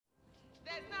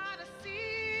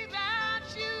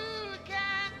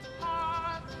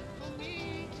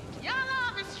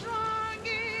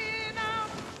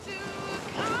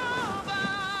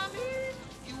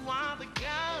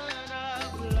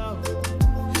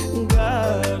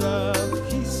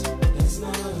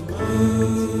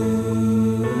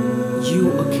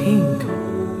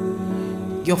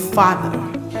your Father.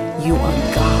 You are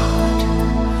God.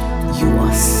 You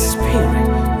are Spirit.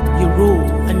 You rule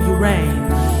and you reign.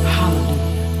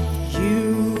 Hallelujah. You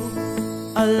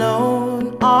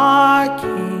alone are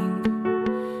King.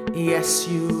 Yes,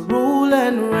 you rule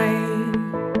and reign.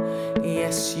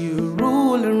 Yes, you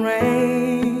rule and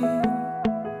reign.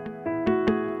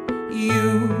 You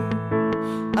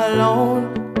alone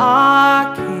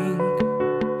are King.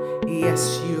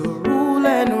 Yes, you rule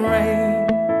and reign.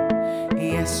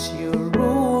 Yes, you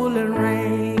rule and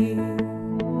reign.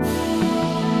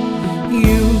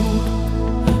 You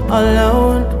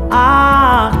alone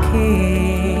are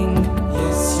King.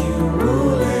 Yes, you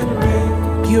rule and reign.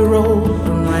 You rule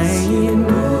and reign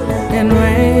and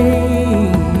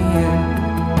reign.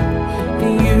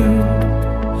 You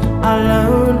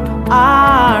alone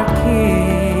are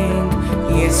King.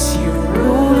 Yes, you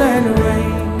rule and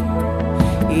reign.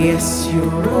 Yes, you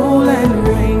rule and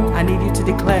reign. I need you to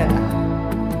declare that.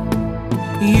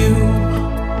 You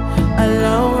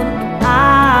alone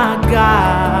are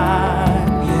God.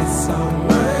 Yes,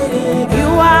 Almighty God. You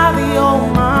are the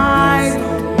Almighty.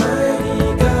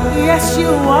 Yes, you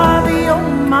are the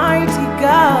Almighty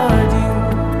God. You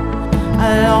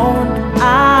alone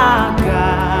are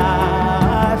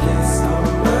God. Yes,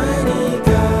 Almighty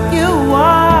God. You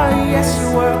are, yes, you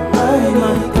are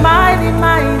Almighty,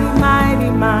 mighty, mighty,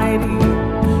 mighty.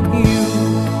 You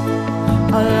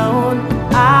alone,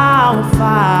 our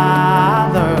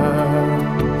Father.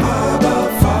 Abba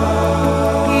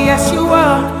Father. Yes, you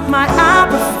are my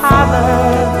Abba Father.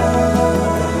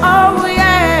 Oh,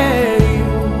 yeah, you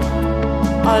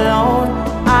alone,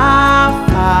 our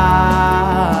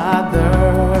Father.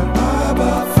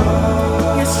 Abba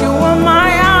Father. Yes, you are my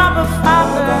Abba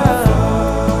Father.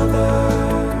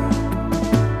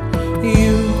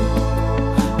 You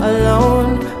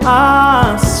alone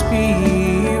are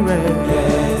Spirit.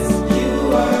 Yes, you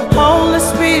are God. Holy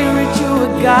Spirit, you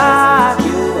are God.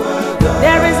 You are God.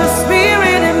 There is a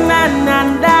spirit in man,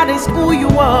 and that is who you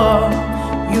are.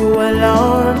 You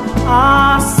alone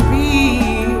are Spirit.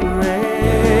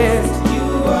 You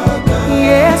are God.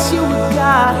 Yes, you are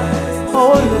God.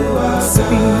 Holy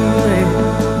Spirit.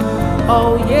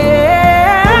 Oh, yeah.